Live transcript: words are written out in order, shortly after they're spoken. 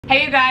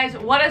Hey you guys,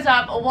 what is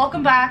up?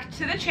 Welcome back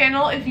to the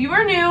channel. If you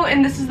are new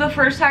and this is the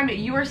first time that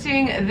you are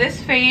seeing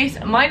this face,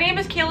 my name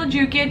is Kayla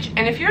Jukic,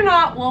 and if you're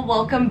not, well,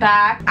 welcome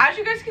back. As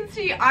you guys can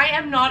see, I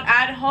am not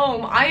at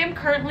home. I am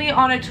currently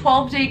on a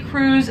 12-day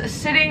cruise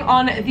sitting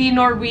on the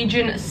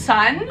Norwegian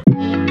Sun.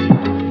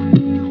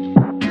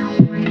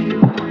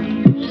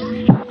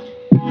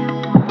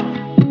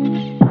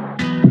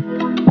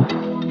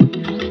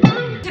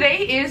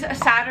 Is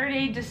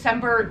Saturday,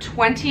 December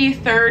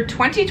 23rd,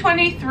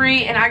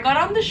 2023, and I got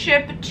on the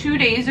ship 2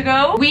 days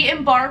ago. We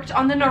embarked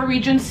on the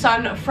Norwegian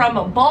Sun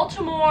from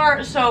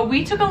Baltimore, so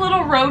we took a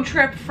little road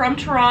trip from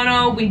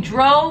Toronto. We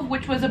drove,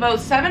 which was about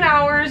 7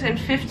 hours and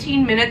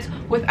 15 minutes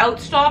without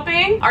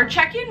stopping. Our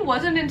check-in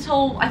wasn't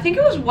until, I think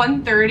it was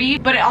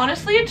 1:30, but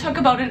honestly it took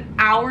about an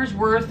hour's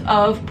worth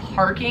of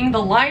parking.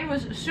 The line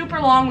was super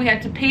long. We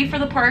had to pay for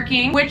the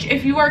parking, which,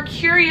 if you are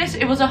curious,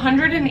 it was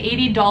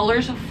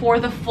 $180 for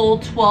the full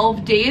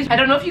 12 days. I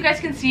don't know if you guys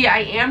can see, I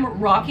am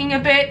rocking a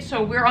bit,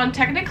 so we're on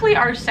technically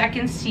our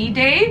second sea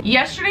day.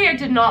 Yesterday I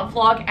did not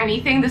vlog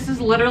anything. This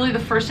is literally the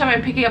first time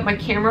I'm picking up my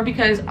camera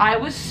because I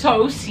was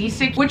so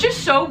seasick, which is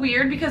so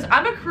weird because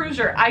I'm a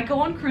cruiser. I go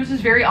on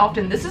cruises very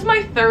often. This is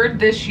my third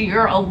this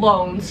year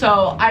alone,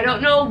 so I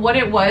don't know what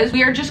it was.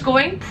 We are just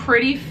going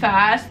pretty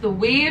fast. The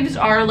waves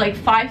are like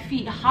 5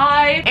 feet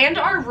high, and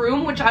our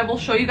room, which I will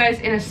show you guys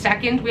in a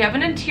second, we have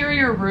an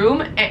interior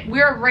room and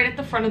we are right at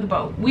the front of the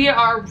boat. We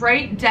are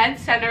right dead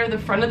center the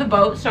front of the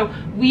boat, so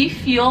we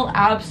feel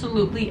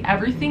absolutely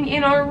everything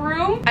in our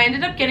room. I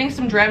ended up getting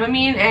some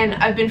Dramamine and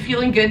I've been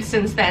feeling good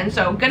since then,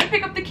 so I'm gonna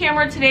pick up the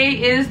camera. Today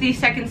is the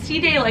second sea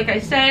day, like I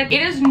said.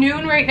 It is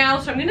noon right now,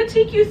 so I'm gonna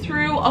take you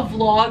through a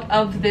vlog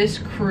of this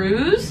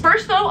cruise.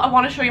 First though, I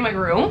want to show you my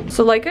room.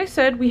 So like I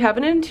said, we have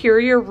an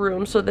interior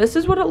room, so this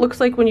is what it looks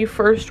like when you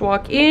first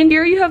walk in.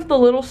 Here you have the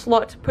little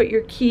slot to put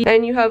your key,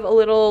 and you have a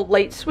little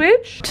light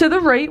switch. To the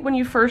right when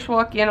you first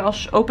walk in, I'll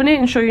open it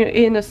and show you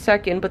in a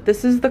second, but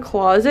this is the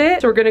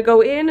closet. So we're gonna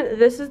go in,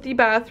 this is the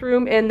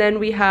bathroom, and then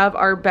we have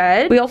our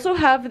bed. We also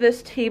have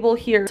this table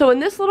here. So in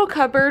this little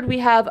cupboard, we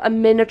have a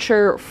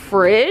miniature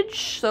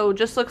fridge. So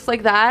just looks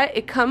like that.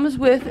 It comes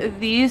with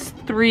these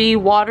 3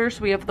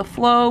 waters. We have the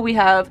Flow, we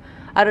have,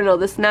 I don't know,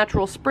 this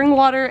natural spring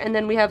water, and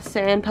then we have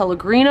San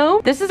Pellegrino.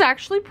 This is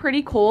actually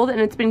pretty cold, and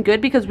it's been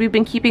good because we've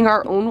been keeping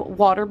our own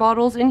water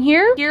bottles in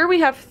here. Here we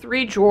have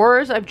 3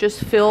 drawers I've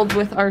just filled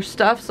with our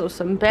stuff, so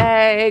some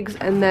bags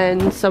and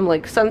then some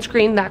like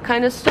sunscreen, that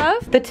kind of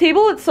stuff. The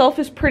table itself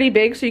is pretty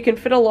big, so you can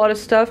fit a lot of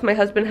stuff. My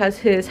husband has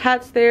his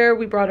hats there.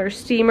 We brought our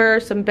steamer,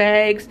 some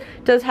bags.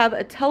 It does have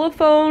a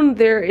telephone.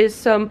 There is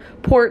some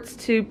ports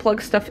to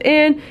plug stuff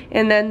in,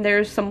 and then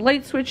there's some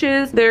light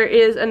switches. There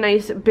is a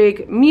nice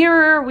big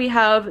mirror. We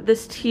have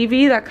this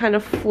TV that kind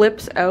of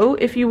flips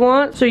out if you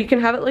want, so you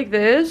can have it like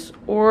this,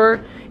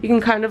 or you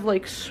can kind of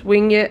like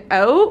swing it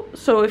out,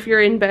 so if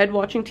you're in bed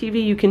watching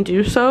TV you can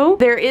do so.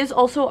 There is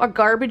also a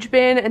garbage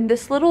bin, and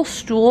this little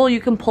stool you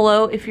can pull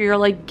out if you're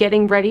like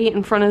getting ready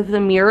in front of the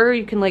mirror.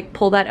 You can like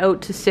pull that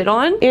out to sit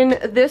on. In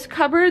this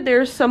cupboard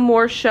there's some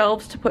more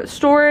shelves to put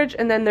storage,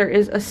 and then there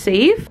is a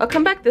safe. I'll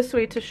come back this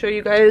way to show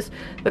you guys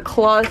the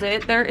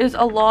closet. There is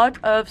a lot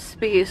of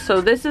space, so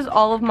this is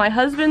all of my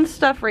husband's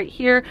stuff right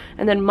here,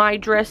 and then my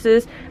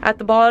dresses. At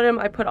the bottom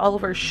I put all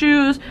of our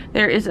shoes.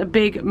 There is a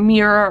big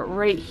mirror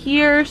right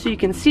here so you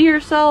can see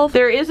yourself.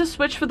 There is a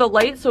switch for the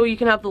light, so you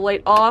can have the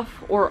light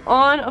off or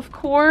on, of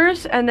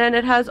course, and then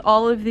it has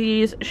all of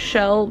these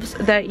shelves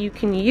that you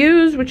can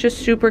use, which is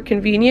super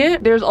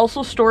convenient. There's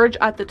also storage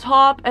at the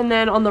top, and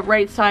then on the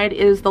right side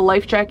is the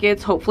life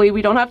jackets. Hopefully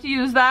we don't have to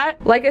use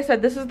that. Like I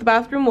said, this is the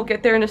bathroom. We'll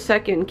get there in a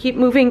second. Keep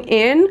moving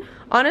in.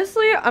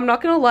 Honestly, I'm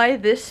not gonna lie,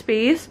 this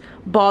space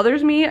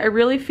bothers me. I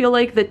really feel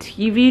like the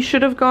TV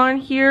should have gone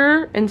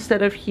here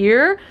instead of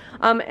here.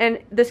 And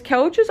this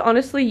couch is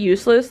honestly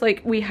useless.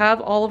 Like, we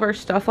have all of our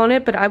stuff on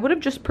it, but I would have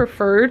just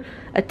preferred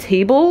a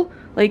table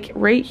like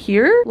right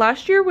here.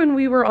 Last year when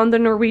we were on the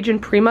Norwegian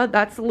Prima,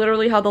 that's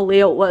literally how the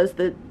layout was.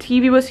 The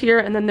TV was here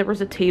and then there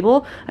was a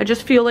table. I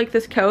just feel like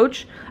this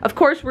couch, of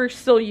course we're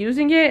still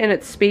using it and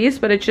it's space,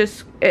 but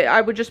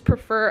I would just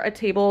prefer a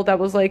table that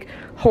was like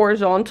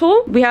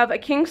horizontal. We have a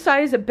king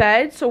size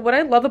bed. So what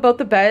I love about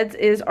the beds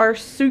is our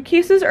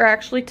suitcases are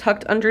actually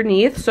tucked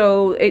underneath,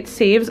 so it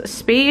saves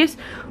space.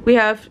 We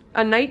have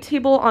a night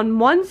table on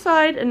one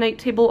side, a night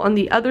table on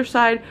the other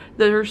side.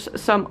 There's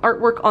some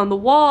artwork on the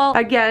wall.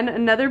 Again,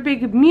 another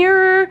big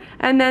mirror,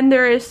 and then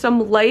there is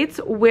some lights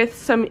with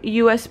some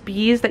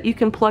USBs that you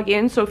can plug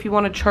in, so if you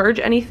want to charge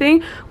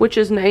anything, which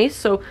is nice.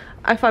 So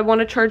if I want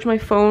to charge my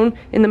phone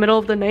in the middle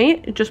of the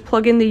night, just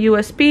plug in the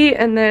USB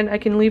and then I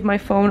can leave my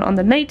phone on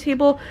the night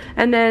table.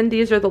 And then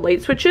these are the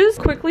light switches.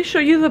 Quickly show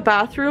you the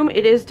bathroom.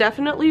 It is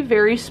definitely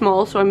very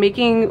small, so I'm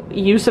making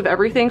use of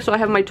everything. So I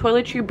have my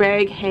toiletry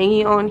bag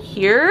hanging on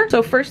here.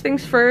 So first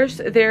things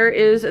first, there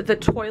is the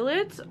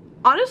toilet.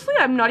 Honestly,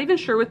 I'm not even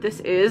sure what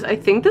this is. I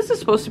think this is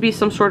supposed to be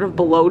some sort of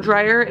blow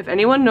dryer. If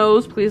anyone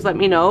knows, please let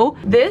me know.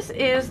 This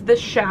is the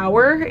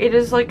shower. It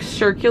is like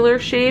circular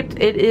shaped.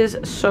 It is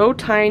so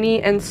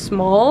tiny and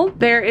small.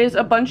 There is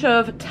a bunch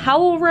of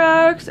towel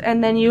racks,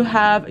 and then you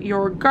have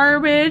your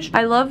garbage.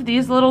 I love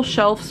these little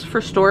shelves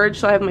for storage.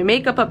 So I have my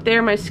makeup up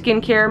there, my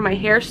skincare, my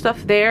hair stuff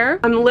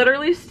there. I'm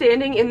literally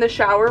standing in the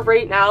shower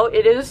right now.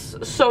 It is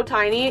so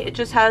tiny. It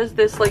just has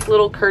this like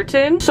little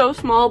curtain. So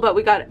small, but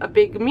we got a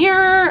big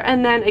mirror,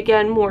 and then again,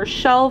 more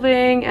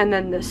shelving, and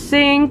then the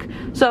sink.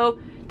 So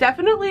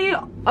definitely,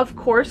 of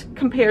course,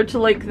 compared to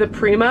like the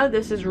Prima,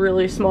 this is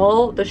really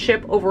small. The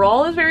ship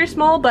overall is very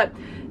small, but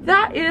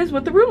that is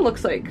what the room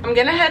looks like. I'm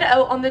gonna head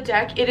out on the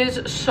deck. It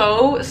is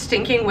so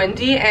stinking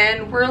windy,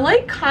 and we're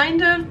like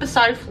kind of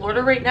beside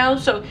Florida right now,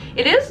 so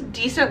it is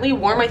decently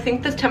warm. I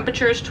think the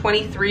temperature is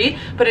 23,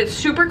 but it's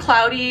super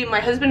cloudy.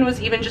 My husband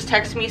was even just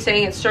texting me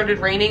saying it started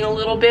raining a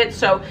little bit,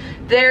 so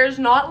there's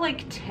not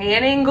like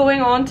tanning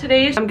going on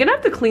today. I'm gonna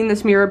have to clean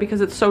this mirror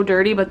because it's so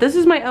dirty, but this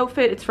is my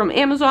outfit. It's from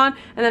Amazon,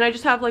 and then I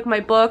just have like my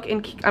book,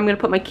 and I'm gonna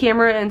put my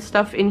camera and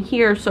stuff in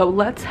here, so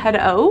let's head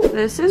out.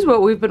 This is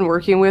what we've been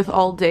working with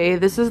all day.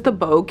 This is the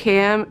bow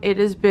cam. It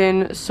has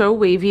been so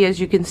wavy, as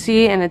you can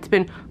see, and it's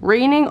been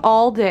raining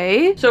all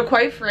day. So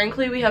quite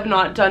frankly, we have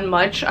not done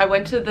much. I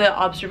went to the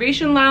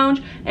observation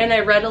lounge and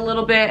I read a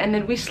little bit, and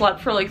then we slept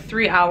for like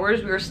 3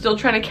 hours. We were still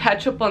trying to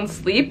catch up on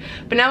sleep,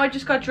 but now I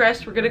just got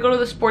dressed. We're gonna go to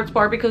the sports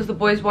bar because the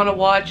boys want to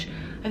watch,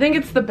 I think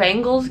it's the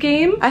Bengals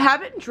game. I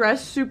haven't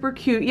dressed super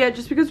cute yet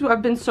just because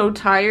I've been so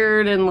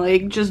tired and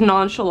like just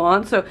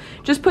nonchalant. So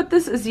just put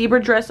this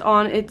zebra dress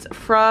on. It's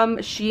from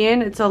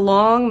Shein. It's a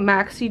long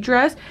maxi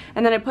dress.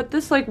 And then I put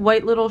this like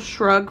white little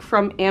shrug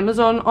from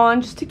Amazon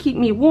on just to keep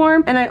me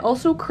warm. And I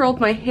also curled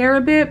my hair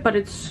a bit, but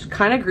it's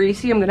kind of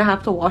greasy. I'm gonna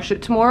have to wash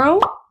it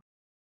tomorrow.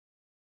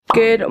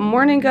 Good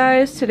morning,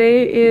 guys.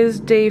 Today is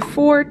day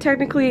 4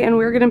 technically, and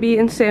we're gonna be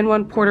in San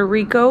Juan, Puerto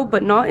Rico,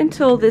 but not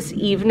until this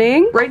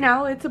evening. Right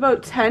now it's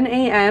about 10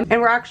 a.m.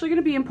 and we're actually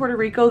gonna be in Puerto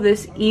Rico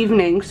this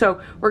evening,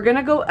 so we're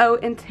gonna go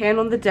out and tan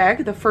on the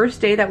deck the first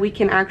day that we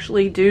can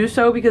actually do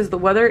so because the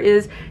weather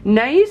is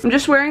nice. I'm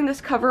just wearing this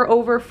cover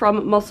over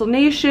from Muscle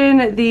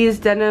Nation, these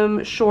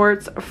denim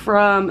shorts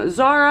from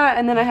Zara,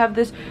 and then I have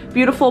this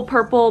beautiful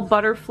purple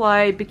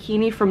butterfly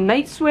bikini from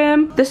Night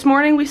Swim. This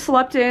morning we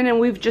slept in and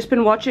we've just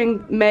been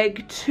watching Meg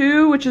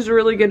 2, which is a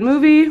really good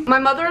movie. My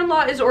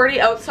mother-in-law is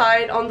already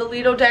outside on the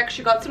Lido deck.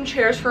 She got some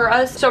chairs for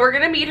us, so we're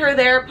gonna meet her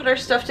there, put our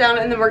stuff down,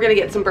 and then we're gonna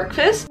get some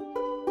breakfast.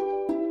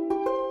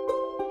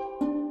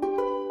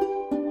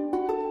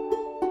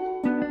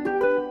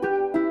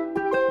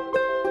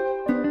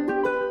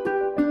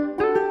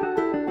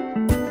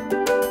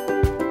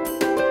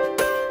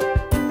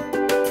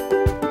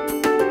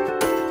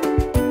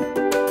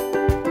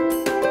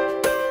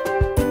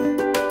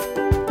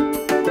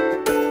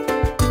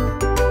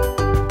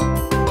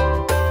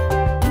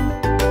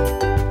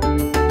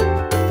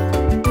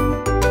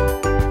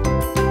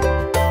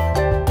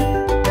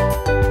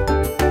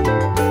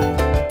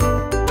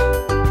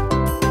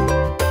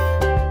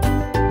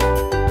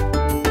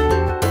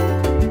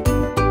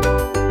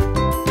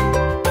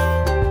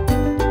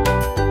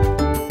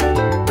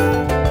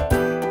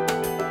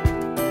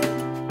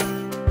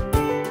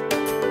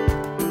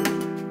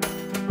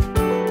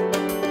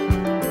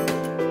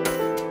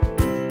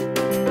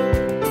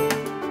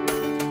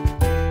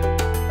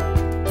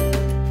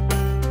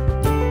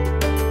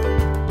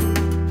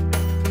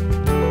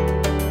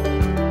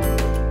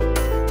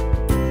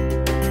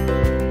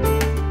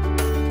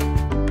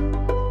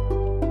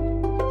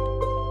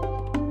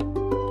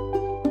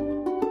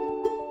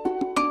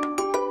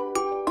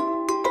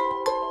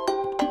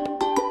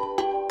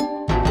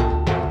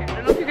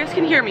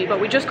 Can hear me, but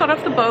we just got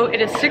off the boat.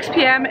 It is 6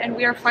 p.m. and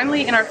we are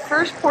finally in our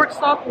first port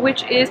stop,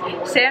 which is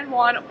San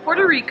Juan,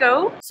 Puerto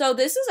Rico. So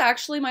this is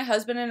actually my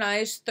husband and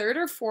I's 3rd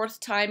or 4th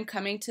time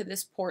coming to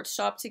this port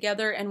stop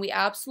together, and we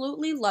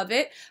absolutely love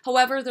it.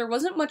 However, there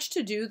wasn't much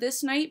to do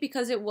this night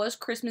because it was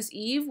Christmas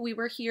Eve. We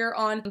were here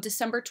on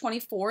December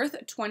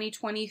 24th,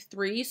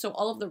 2023. So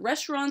all of the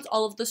restaurants,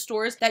 all of the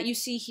stores that you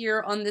see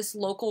here on this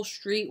local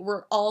street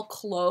were all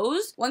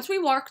closed. Once we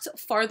walked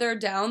farther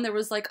down, there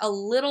was like a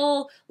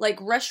little like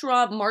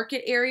restaurant market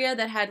area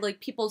that had like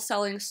people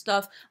selling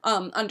stuff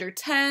under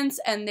tents,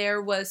 and there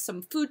was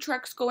some food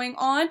trucks going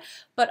on,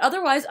 but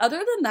otherwise, other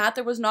than that,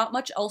 there was not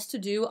much else to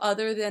do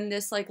other than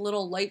this like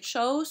little light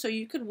show. So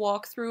you could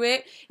walk through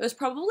it. It was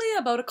probably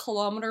about 1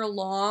 kilometer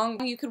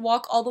long. You could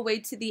walk all the way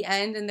to the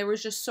end, and there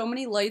was just so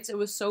many lights. It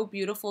was so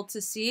beautiful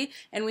to see,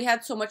 and we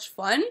had so much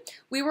fun.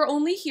 We were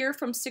only here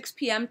from 6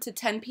 p.m. to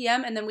 10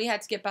 p.m. and then we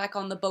had to get back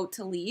on the boat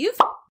to leave.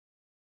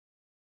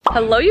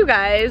 Hello you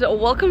guys,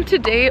 welcome to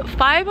day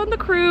 5 on the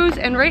cruise,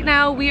 and right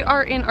now we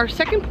are in our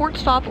second port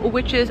stop,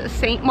 which is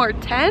St.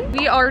 Maarten.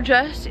 We are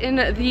just in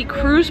the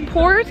cruise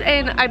port,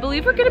 and I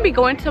believe we're going to be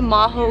going to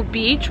Maho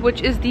Beach,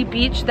 which is the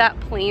beach that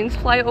planes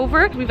fly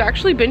over. We've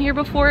actually been here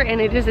before and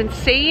it is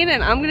insane,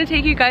 and I'm going to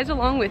take you guys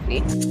along with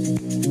me.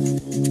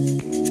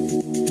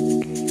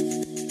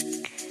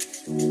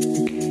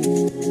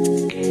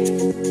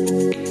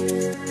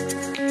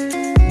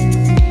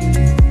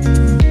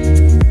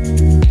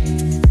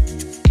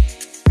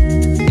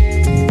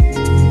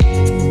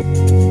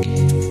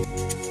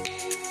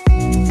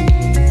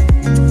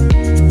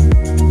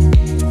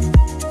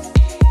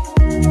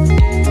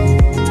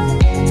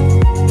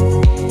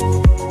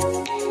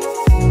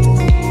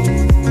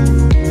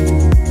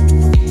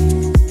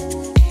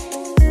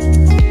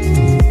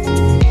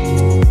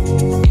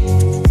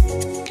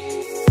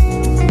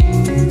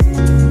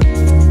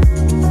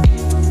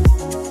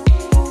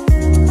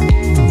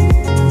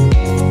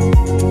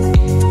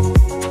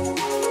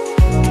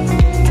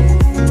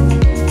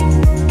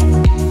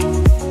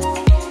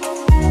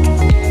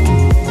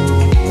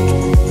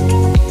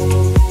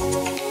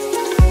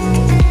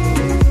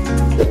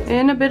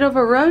 bit of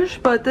a rush,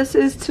 but this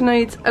is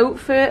tonight's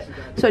outfit.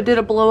 So I did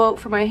a blowout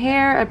for my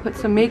hair. I put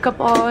some makeup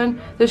on.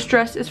 This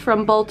dress is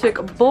from Baltic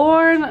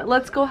Born.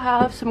 Let's go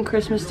have some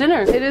Christmas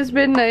dinner. It is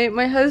midnight.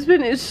 My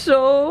husband is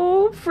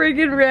so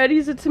friggin' red.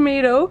 He's a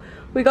tomato.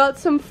 We got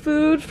some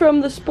food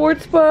from the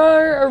sports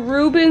bar, a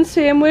Reuben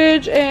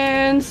sandwich,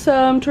 and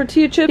some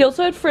tortilla chips. He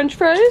also had french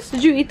fries.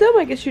 Did you eat them?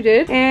 I guess you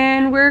did.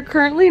 And we're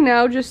currently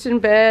now just in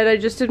bed. I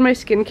just did my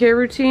skincare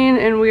routine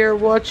and we are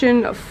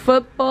watching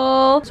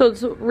football. So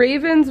it's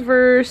Ravens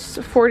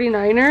versus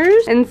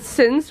 49ers. And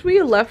since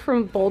we left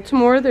from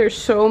Baltimore, there's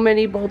so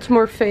many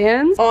Baltimore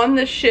fans on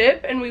the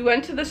ship, and we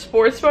went to the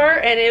sports bar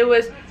and it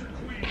was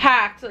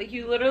packed. Like,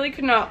 you literally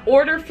could not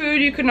order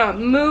food, you could not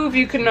move,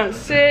 you could not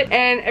sit,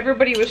 and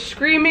everybody was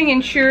screaming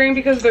and cheering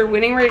because they're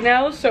winning right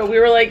now. So we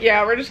were like,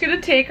 yeah, we're just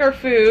gonna take our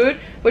food,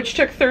 which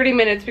took 30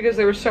 minutes because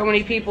there were so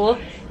many people,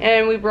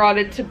 and we brought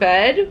it to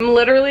bed. I'm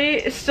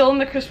literally still in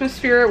the Christmas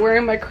spirit,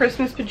 wearing my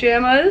Christmas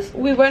pajamas.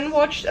 We went and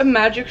watched a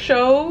magic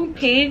show,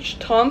 Paige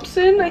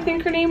Thompson, I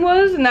think her name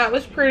was, and that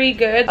was pretty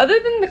good. Other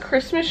than the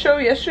Christmas show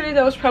yesterday,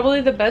 that was probably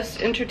the best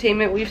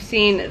entertainment we've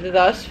seen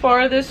thus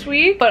far this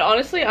week. But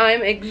honestly,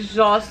 I'm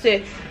exhausted.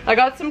 I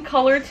got some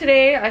color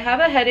today. I have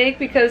a headache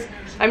because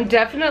I'm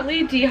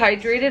definitely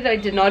dehydrated. I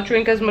did not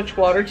drink as much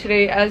water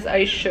today as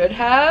I should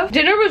have.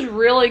 Dinner was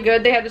really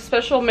good. They had a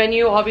special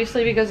menu,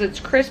 obviously, because it's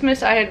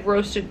Christmas. I had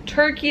roasted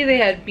turkey. They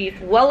had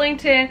beef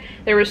Wellington.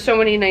 There were so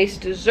many nice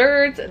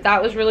desserts.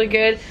 That was really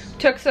good.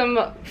 Took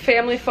some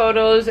family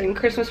photos and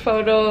Christmas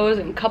photos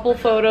and couple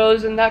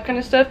photos and that kind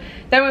of stuff.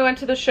 Then we went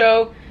to the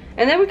show.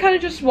 And then we kind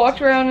of just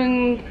walked around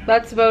and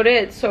that's about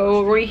it.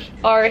 So we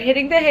are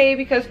hitting the hay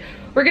because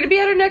we're going to be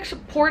at our next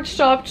port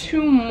stop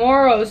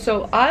tomorrow.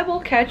 So I will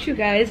catch you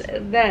guys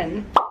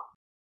then.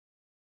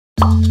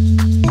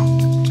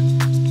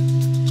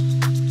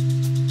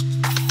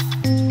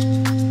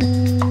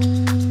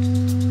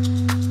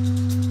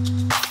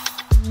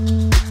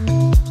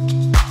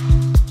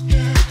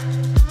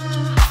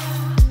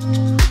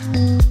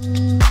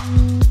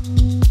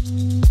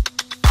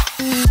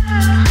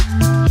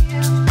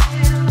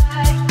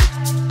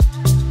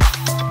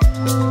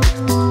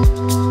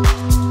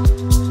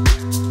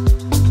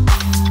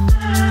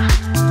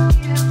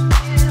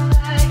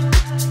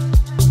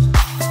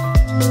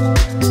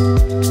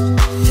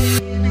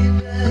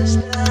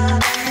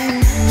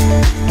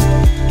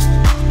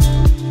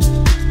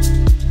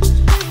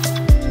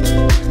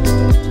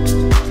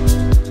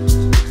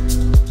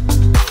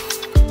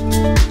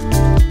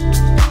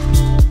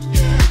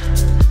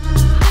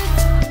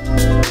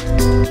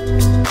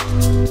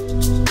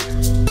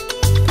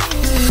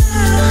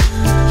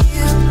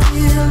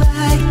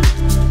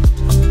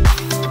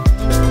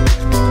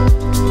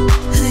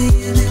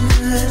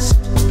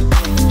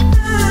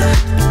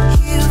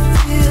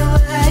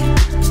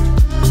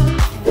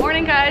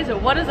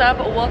 What is up?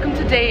 Welcome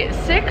to day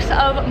 6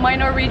 of my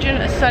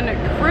Norwegian Sun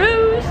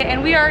cruise,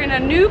 and we are in a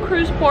new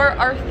cruise port,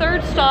 our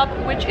third stop,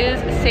 which is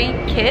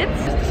St. Kitts.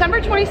 It's December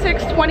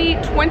 26,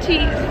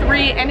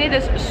 2023, and it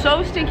is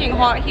so stinking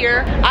hot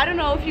here. I don't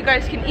know if you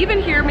guys can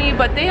even hear me,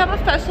 but they have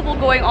a festival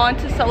going on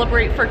to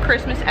celebrate for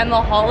Christmas and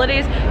the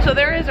holidays. So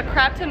there is a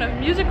crap ton of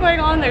music going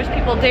on, there's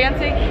people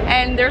dancing,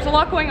 and there's a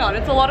lot going on.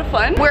 It's a lot of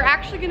fun. We're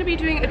actually going to be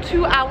doing a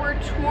 2-hour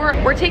tour.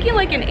 We're taking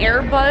like an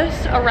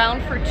Airbus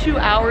around for 2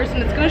 hours,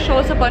 and it's going to show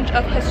us a bunch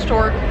of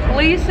historic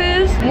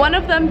places. One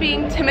of them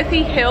being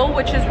Timothy Hill,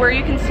 which is where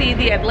you can see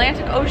the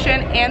Atlantic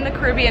Ocean and the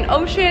Caribbean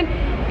Ocean.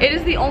 It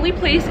is the only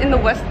place in the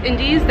West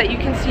Indies that you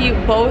can see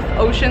both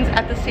oceans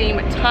at the same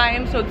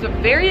time. So it's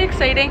very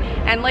exciting.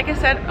 And like I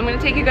said, I'm going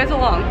to take you guys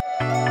along.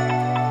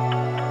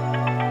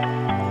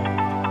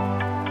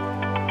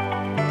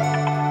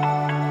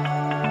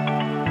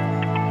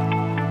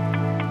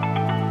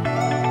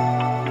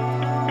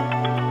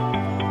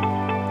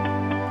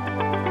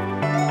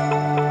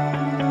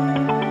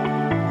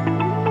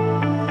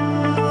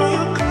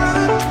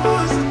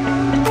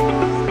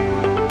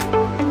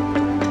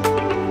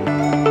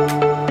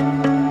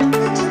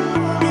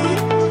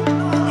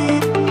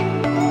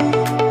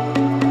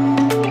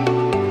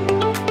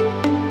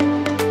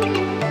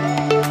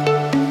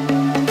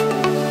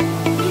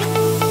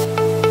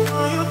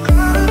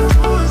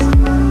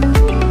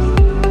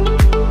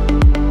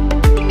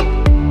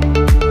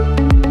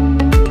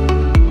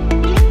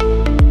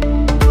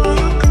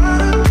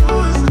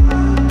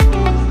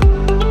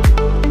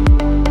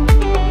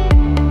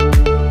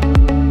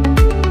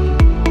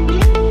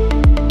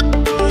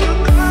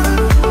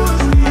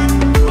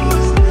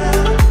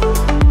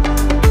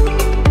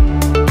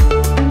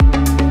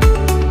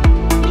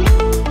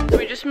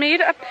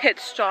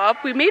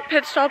 Stop. We made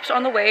pit stops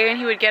on the way and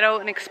he would get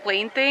out and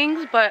explain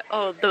things, but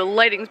oh, the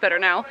lighting's better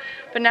now.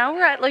 But now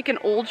we're at like an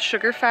old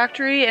sugar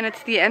factory and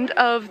it's the end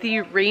of the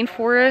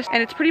rainforest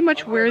and it's pretty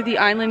much where the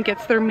island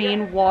gets their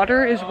main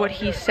water is what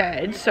he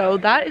said. So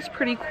that is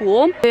pretty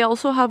cool. They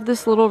also have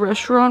this little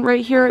restaurant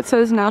right here. It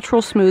says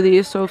natural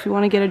smoothies, so if you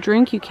want to get a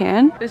drink you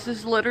can. This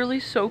is literally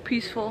so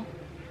peaceful.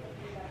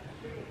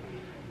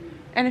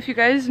 And if you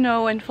guys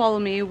know and follow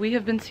me, we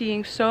have been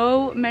seeing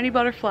so many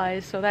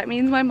butterflies, so that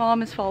means my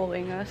mom is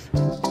following us.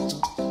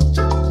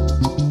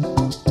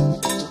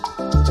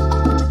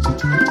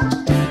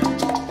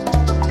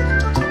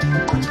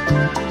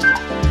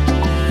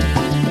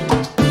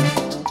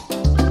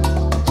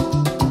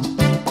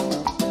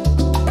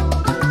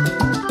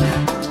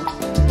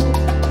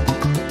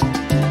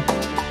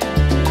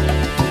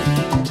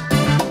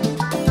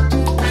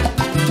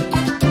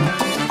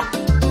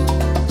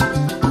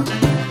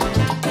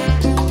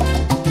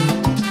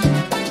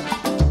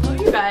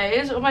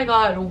 Oh my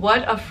god,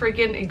 what a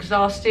freaking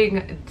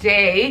exhausting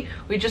day.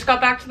 We just got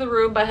back to the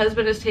room. My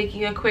husband is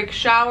taking a quick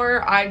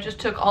shower. I just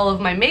took all of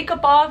my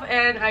makeup off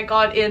and I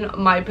got in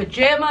my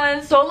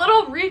pajamas. So a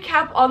little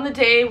recap on the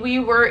day. We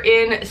were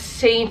in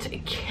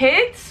St.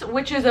 Kitts,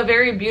 which is a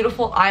very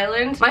beautiful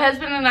island. My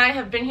husband and I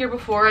have been here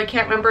before. I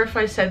can't remember if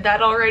I said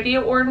that already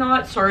or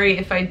not. Sorry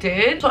if I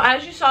did. So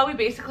as you saw, we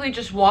basically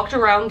just walked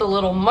around the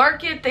little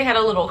market. They had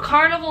a little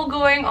carnival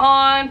going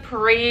on,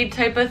 parade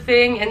type of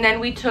thing, and then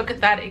we took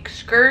that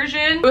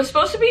excursion. It was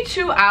supposed to be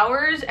 2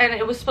 hours and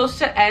it was supposed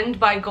to end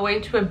by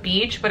going to a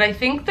beach, but I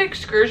think the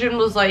excursion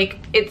was like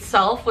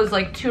itself was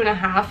like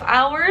 2.5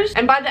 hours,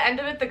 and by the end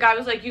of it the guy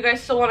was like, you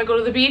guys still want to go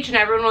to the beach? And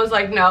everyone was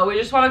like, no, we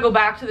just want to go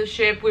back to the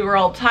ship. We were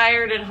all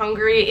tired and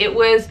hungry. It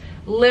was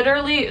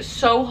literally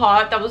so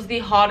hot. That was the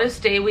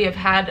hottest day we have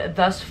had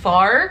thus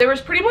far. There was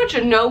pretty much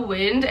no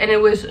wind and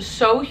it was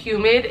so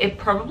humid. It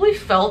probably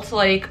felt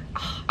like,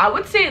 I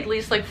would say at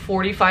least like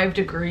 45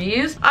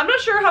 degrees. I'm not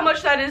sure how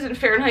much that is in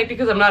Fahrenheit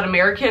because I'm not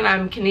American,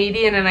 I'm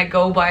Canadian and I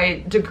go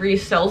by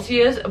degrees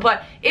Celsius,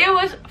 but it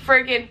was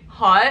freaking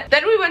hot.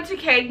 Then we went to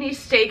Cagney's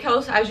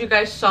Steakhouse, as you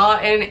guys saw,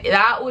 and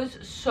that was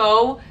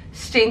so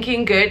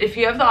stinking good. If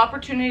you have the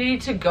opportunity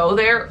to go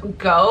there,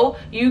 go.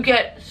 You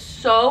get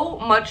so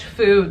much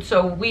food.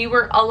 So we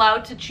were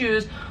allowed to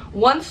choose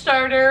 1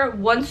 starter,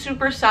 1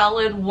 super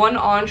salad, 1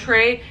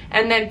 entree,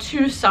 and then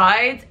 2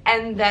 sides,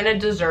 and then a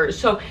dessert.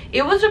 So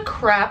it was a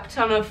crap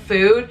ton of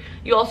food.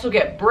 You also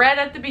get bread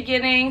at the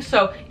beginning,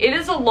 so it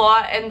is a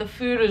lot, and the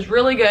food was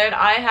really good.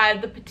 I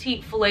had the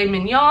petite filet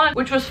mignon,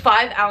 which was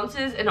 5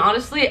 ounces, and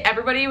honestly,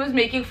 everybody was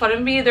making fun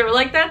of me. They were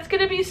like, that's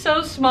gonna be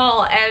so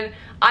small, and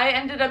I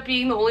ended up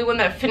being the only one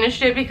that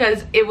finished it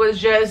because it was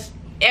just,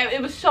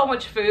 it was so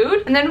much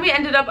food. And then we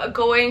ended up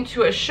going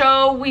to a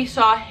show. We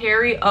saw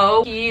Harry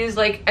O. He's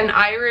like an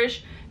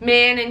Irish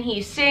man and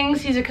he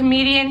sings. He's a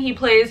comedian. He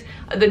plays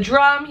the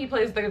drum, he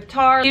plays the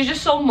guitar. He's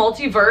just so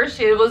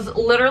multiverse. It was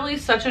literally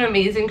such an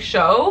amazing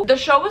show. The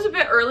show was a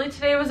bit early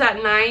today. It was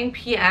at 9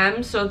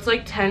 p.m. so it's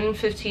like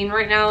 10:15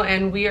 right now,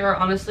 and we are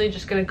honestly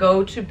just gonna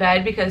go to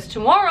bed because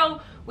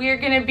tomorrow we are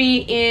gonna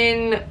be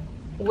in,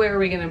 where are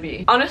we gonna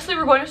be? Honestly,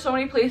 we're going to so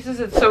many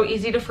places, it's so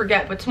easy to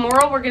forget, but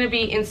tomorrow we're gonna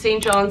be in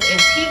St. John's,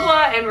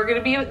 Antigua, and we're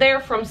gonna be there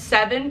from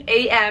 7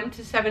 a.m.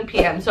 to 7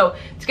 p.m. so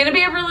it's gonna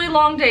be a really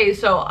long day,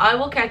 so I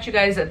will catch you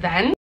guys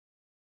then.